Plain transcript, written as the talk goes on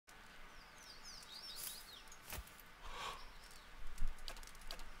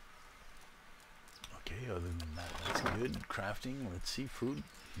good. Crafting. Let's see. Food.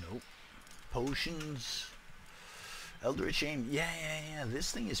 Nope. Potions. Eldritch aim. Yeah.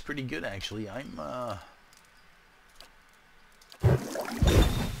 This thing is pretty good, actually. I'm a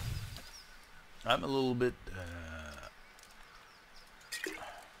little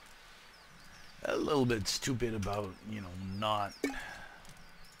bit stupid about, you know, not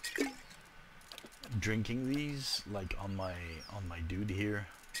drinking these like on my dude here.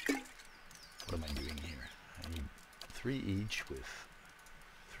 What am I doing here? I need 3 each with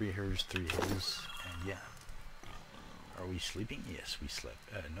 3 hers, 3 his, and yeah. Are we sleeping? Yes, we slept.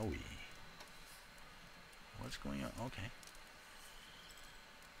 No, we. What's going on? Okay.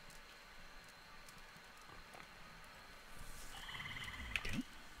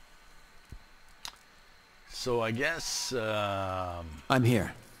 So I guess I'm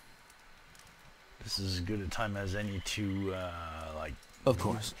here. This is as good a time as any to like. Of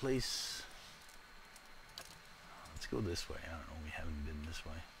course. This place. Let's go this way. I don't know. We haven't been this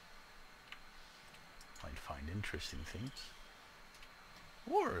way. Might find interesting things,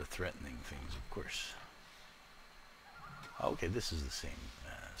 or threatening things, of course. Okay, this is the same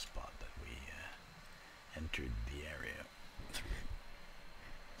spot that we entered the area through.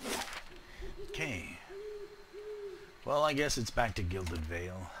 Okay. Well, I guess it's back to Gilded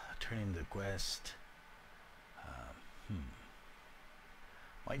Vale. Turn in the quest.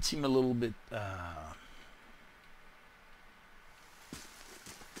 Might seem a little bit, you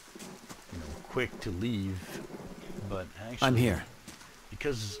know, quick to leave, but actually, I'm here.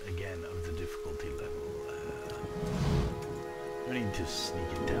 Because again of the difficulty level, no need to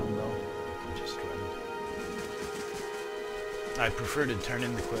sneak it down though. You can just run. I prefer to turn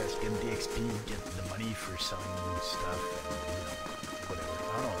in the quest, get the XP, get the money for selling stuff, and you know, whatever.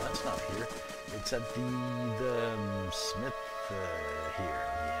 Oh no, that's not here. It's at the smith here,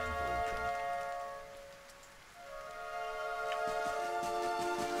 the anvil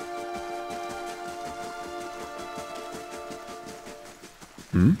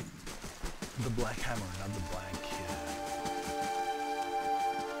thing. The black hammer, not the black.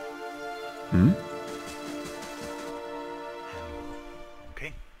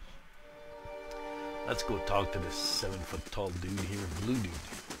 Okay. Let's go talk to this 7-foot-tall dude here, blue dude.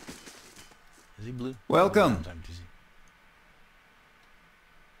 Is he blue? Welcome.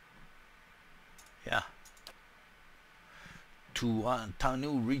 Yeah.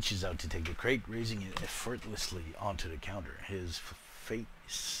 Tuatanu reaches out to take the crate, raising it effortlessly onto the counter. His face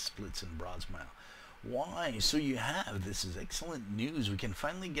splits in a broad smile. Why? So you have. This is excellent news. We can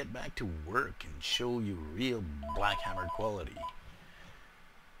finally get back to work and show you real black hammer quality.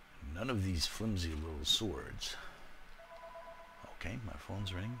 None of these flimsy little swords. Okay, my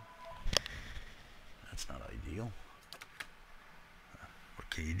phone's ringing. That's not ideal. What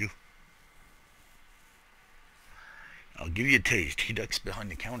can you do? I'll give you a taste. He ducks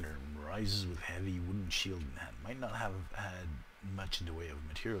behind the counter and rises with heavy wooden shield in hand. Might not have had much in the way of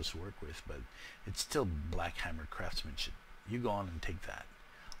materials to work with, but it's still black hammer craftsmanship. You go on and take that.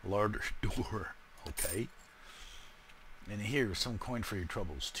 Larder door. Okay. And here, some coin for your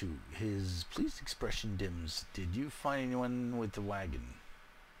troubles, too. His pleased expression dims. Did you find anyone with the wagon?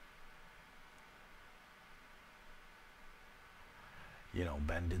 You know,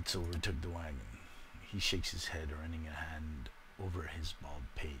 bandits overtook the wagon. He shakes his head, running a hand over his bald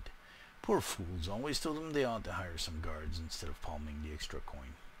pate. Poor fools, always told them they ought to hire some guards instead of palming the extra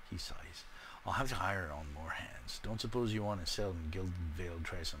coin. He sighs. I'll have to hire on more hands. Don't suppose you want to sell in Gilded Vale,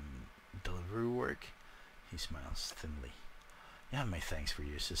 try some delivery work? He smiles thinly. You have my thanks for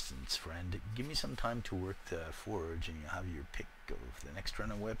your assistance, friend. Give me some time to work the forge and you'll have your pick of the next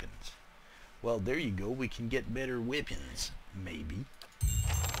run of weapons. Well, there you go. We can get better weapons. Maybe.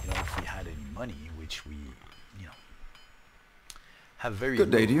 You know, if we had any money, which we, you know, have very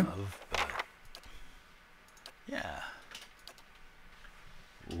good day to you. Of, but yeah.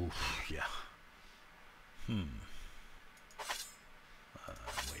 Oof, yeah. Wait.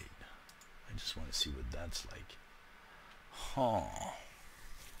 I just want to see what that's like. Huh.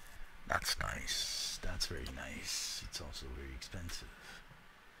 That's nice. That's very nice. It's also very expensive.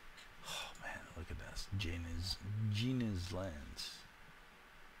 Oh man, look at that. Gina's lands.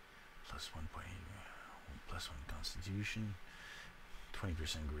 Plus 1 point, plus 1 constitution,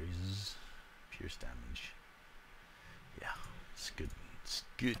 20% grazes, pierce damage. Yeah, it's good. It's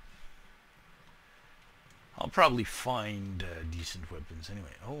good. I'll probably find decent weapons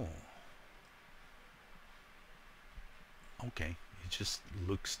anyway. Oh. Okay, it just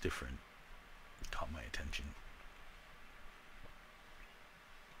looks different. Caught my attention.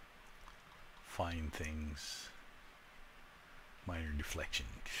 Fine things. Minor deflection.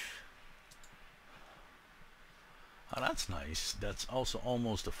 Oh, that's nice. That's also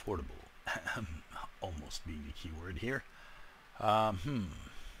almost affordable. Almost being the key word here.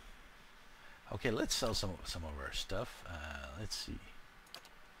 Okay, let's sell some of our stuff. Let's see.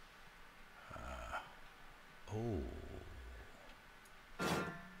 Oh,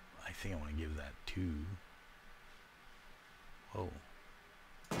 I think I want to give that to. Oh,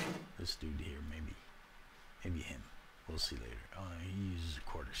 this dude here, maybe him. We'll see later. Oh, he uses a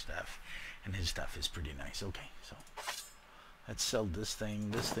quarterstaff, and his stuff is pretty nice. Okay, so let's sell this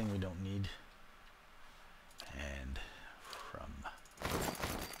thing. This thing we don't need. And from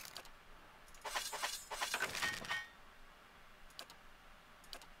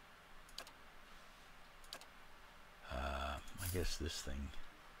I guess this thing.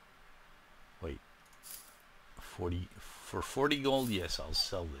 Wait, 40 for 40 gold. Yes, I'll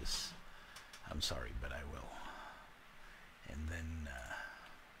sell this. I'm sorry, but I will. And then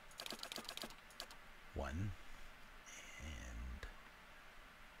one, and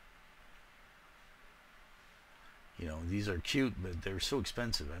you know, these are cute, but they're so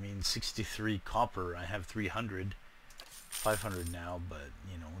expensive. I mean, 63 copper. I have 300, 500 now, but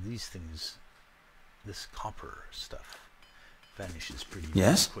you know, these things, this copper stuff vanishes pretty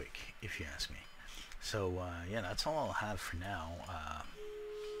quick, if you ask me. So yeah, that's all I'll have for now.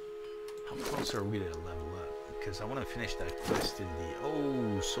 How close are we to level up? Because I want to finish that quest in the...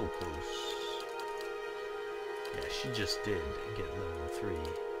 Oh, so close. Yeah, she just did get level 3.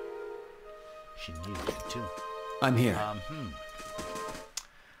 She needed it too. I'm here.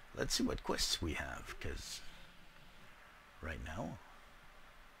 Let's see what quests we have, because right now...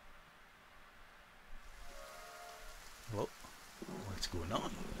 Well, what's going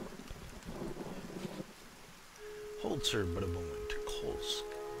on? Hold, sir, but a moment.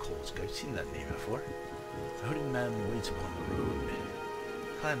 Kolsk, I've seen that name before. The hooded man waits upon the road,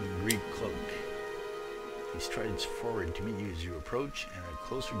 clad in Greek cloak. He strides forward to meet you as you approach, and at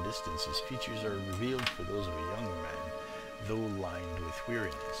closer distance his features are revealed for those of a young man, though lined with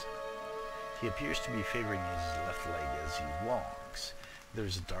weariness. He appears to be favoring his left leg as he walks. There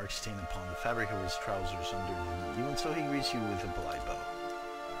is a dark stain upon the fabric of his trousers under the... Even so, he greets you with a polite bow.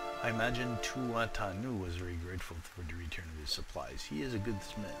 I imagine Tuatanu was very grateful for the return of his supplies. He is a good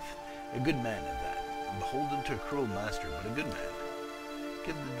smith, a good man at that, beholden to a cruel master, but a good man.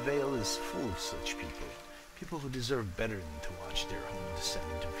 Gilded Vale is full of such people who deserve better than to watch their home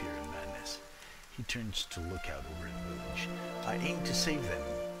descend into fear and madness. He turns to look out over the village. I aim to save them,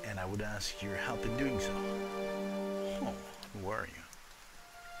 and I would ask your help in doing so. Oh, who are you?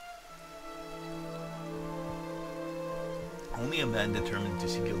 Only a man determined to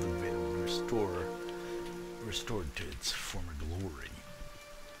see Gilded Vale restored to its former glory.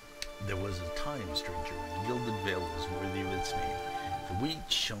 There was a time, stranger, when Gilded Vale was worthy of its name. The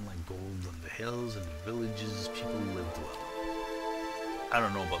wheat shone like gold on the hills, and the village's people lived well. I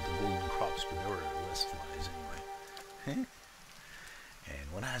don't know about the golden crops, but there were less flies anyway.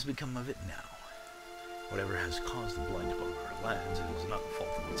 And what has become of it now? Whatever has caused the blight upon our lands, it is not the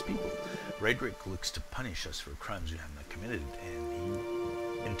fault of its people. Redrick looks to punish us for crimes we have not committed, and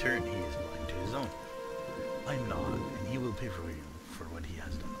in turn, he is blind to his own. I'm not, and he will pay for what he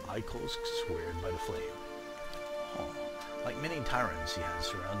has done. I, Kolsk, swear by the flame. Oh, like many tyrants, he has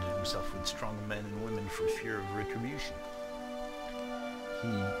surrounded himself with strong men and women for fear of retribution.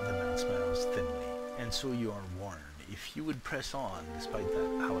 The man smiles thinly, and so you are warned. If you would press on, despite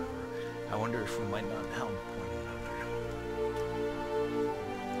that, however, I wonder if we might not help one another.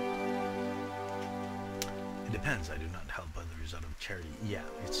 It depends. I do not help others out of charity. Yeah,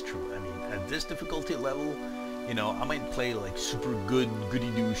 it's true. I mean, at this difficulty level, you know, I might play like super good,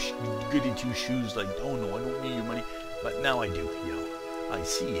 goody two shoes, like, oh no, I don't need your money. But now I do, you know. I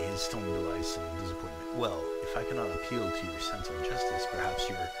see his tone belies some disappointment. Well, if I cannot appeal to your sense of justice, perhaps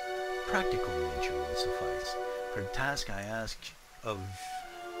your practical nature will suffice. For the task I ask of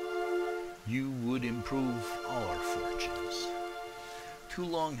you would improve all our fortunes. Too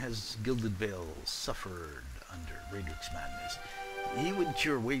long has Gilded Vale suffered under Redrick's madness. He would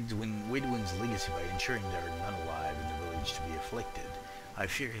cure Waidwin's legacy by ensuring there are none alive in the village to be afflicted. I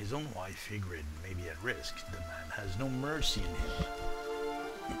fear his own wife, Ygritte, may be at risk. The man has no mercy in him.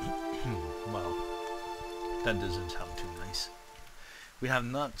 Well, that doesn't sound too nice. We have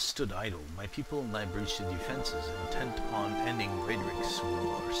not stood idle. My people and I breached the defenses, intent on ending Redrick's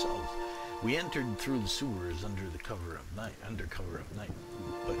rule ourselves. We entered through the sewers under cover of night,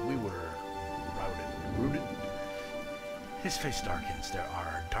 but we were routed. His face darkens. There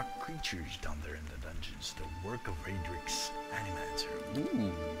are dark creatures down there in the dungeons, the work of Redrick's animancer.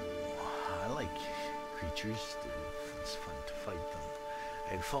 Ooh, I like creatures. It's fun to fight them.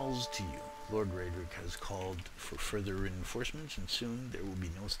 It falls to you. Lord Raedric has called for further reinforcements, and soon there will be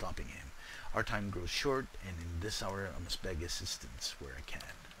no stopping him. Our time grows short, and in this hour I must beg assistance where I can.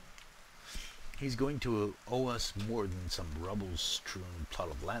 He's going to owe us more than some rubble-strewn plot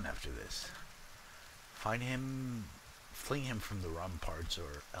of land after this. Find him, fling him from the ramparts,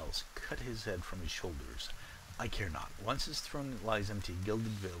 or else cut his head from his shoulders. I care not. Once his throne lies empty, Gilded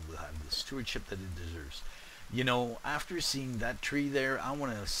Vale will have the stewardship that it deserves. You know, after seeing that tree there, I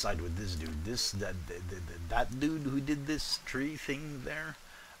want to side with this dude. That dude who did this tree thing there,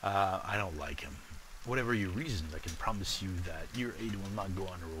 I don't like him. Whatever your reasons, I can promise you that your aid will not go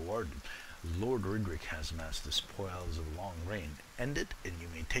unrewarded. Lord Raedric has amassed the spoils of a long reign. End it, and you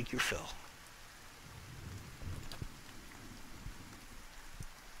may take your fill.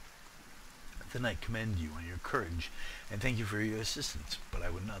 Then I commend you on your courage, and thank you for your assistance, but I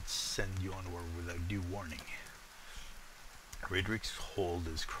would not send you onward without due warning. Raedric's hold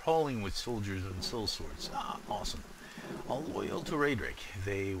is crawling with soldiers and sellswords. Ah, awesome. All loyal to Raedric,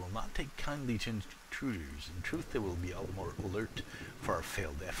 they will not take kindly to intruders. In truth, they will be all the more alert for our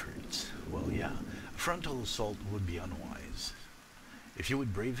failed efforts. Well, yeah, a frontal assault would be unwise. If you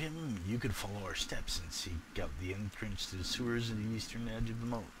would brave him, you could follow our steps and seek out the entrance to the sewers at the eastern edge of the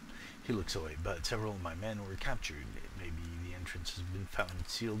moat. He looks away, but several of my men were captured. Maybe the entrance has been found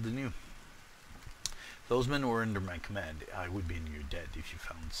sealed anew. Those men were under my command. I would be in your debt if you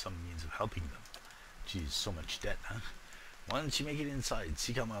found some means of helping them. Geez, so much debt, huh? Once you make it inside,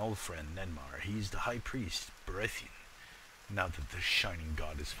 seek out my old friend, Nedmar. He's the high priest, Berethian, now that the shining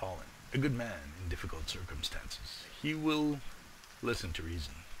god is fallen. A good man in difficult circumstances. He will listen to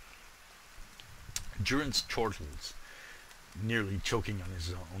reason. Durance chortles, nearly choking on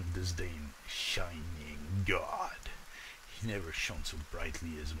his own disdain. Shining god. He never shone so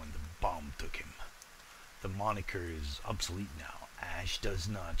brightly as when the bomb took him. The moniker is obsolete now. Ash does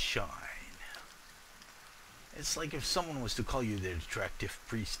not shine. It's like if someone was to call you the attractive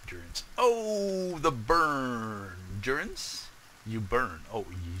priest, Durance. Oh, the burn. Durance? You burn. Oh,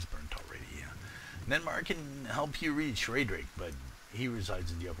 he's burnt already, yeah. Nedmar can help you reach Raedric, but he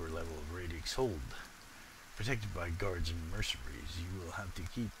resides in the upper level of Raedric's hold. Protected by guards and mercenaries, you will have to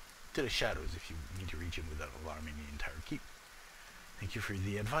keep to the shadows if you need to reach him without alarming the entire keep. Thank you for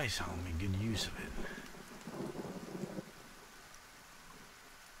the advice. I'll make good use of it.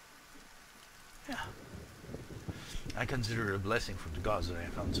 Yeah. I consider it a blessing from the gods that I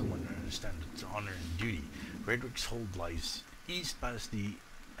have found someone who understands its honor and duty. Raedric's hold lies east past the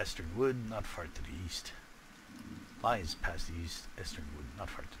Eastern Wood, not far to the east. Lies past the Eastern Wood, not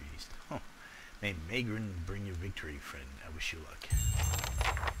far to the east. Huh. May Magrin bring you victory, friend. I wish you luck.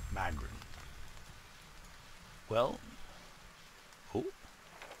 Magrin. Well. Oh.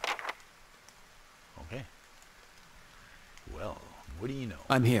 Okay. Well, what do you know?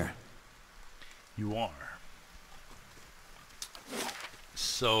 I'm here. You are.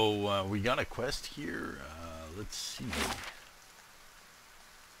 So, we got a quest here. Let's see.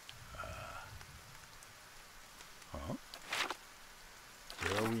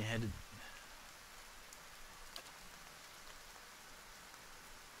 Where are we headed?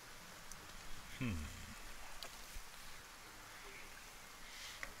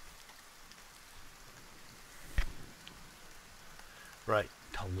 Right.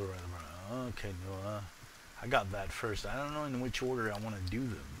 Okay, no, I got that first. I don't know in which order I want to do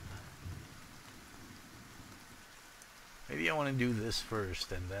them. Maybe I want to do this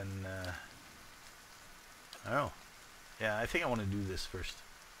first and then, I don't know. Yeah, I think I want to do this first.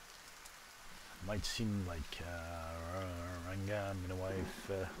 Might seem like, Ranga,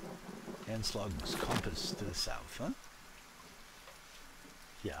 Midwife, Anslog's compass to the south, huh?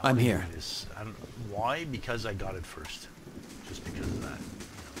 Yeah, I'm here. This. I don't, why? Because I got it first. Just because of that.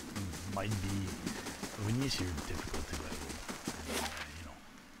 You know, might be of an easier difficulty level.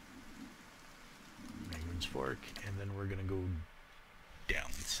 And, Magrin's Fork, and then we're gonna go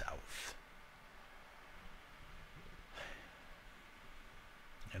down south.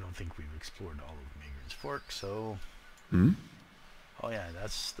 I don't think we've explored all of Magrin's Fork, so... Hmm? Oh yeah,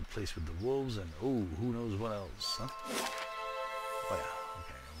 that's the place with the wolves, and oh, who knows what else, huh? Oh yeah,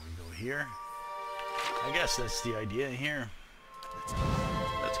 okay, we go here. I guess that's the idea here.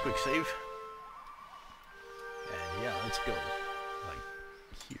 Let's quick save. And yeah, let's go.